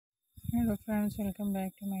Hello friends, welcome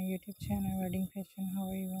back to my YouTube channel Wedding Fashion. How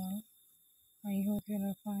are you all? I hope you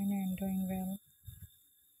are fine and doing well.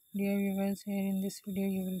 Dear viewers, here in this video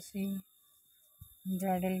you will see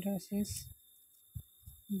bridal dresses,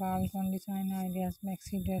 balcony design ideas,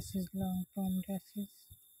 maxi dresses, long form dresses,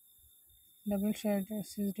 double share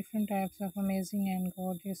dresses, different types of amazing and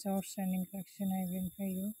gorgeous outstanding collection I bring for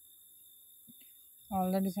you.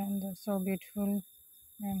 All the designs are so beautiful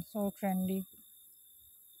and so trendy.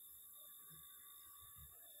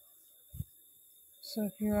 So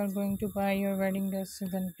if you are going to buy your wedding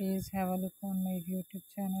dresses, then please have a look on my YouTube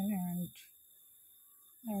channel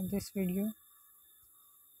and this video.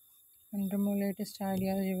 And the more latest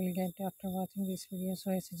ideas you will get after watching this video,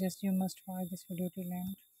 so I suggest you must watch this video till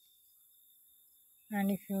end. And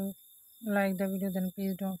if you like the video, then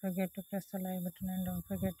please don't forget to press the like button and don't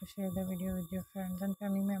forget to share the video with your friends and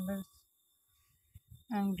family members.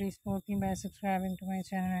 And please support me by subscribing to my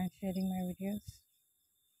channel and sharing my videos.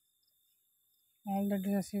 All the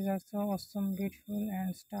dresses are so awesome, beautiful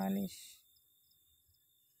and stylish.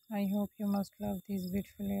 I hope you must love these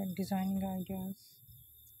beautiful designing ideas.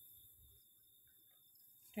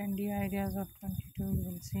 Trendy ideas of 22 you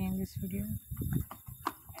will see in this video.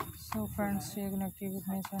 So friends, stay connected with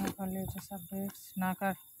my channel for latest updates.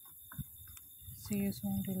 Nakar. See you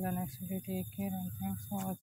soon till the next video. Take care and thanks for watching.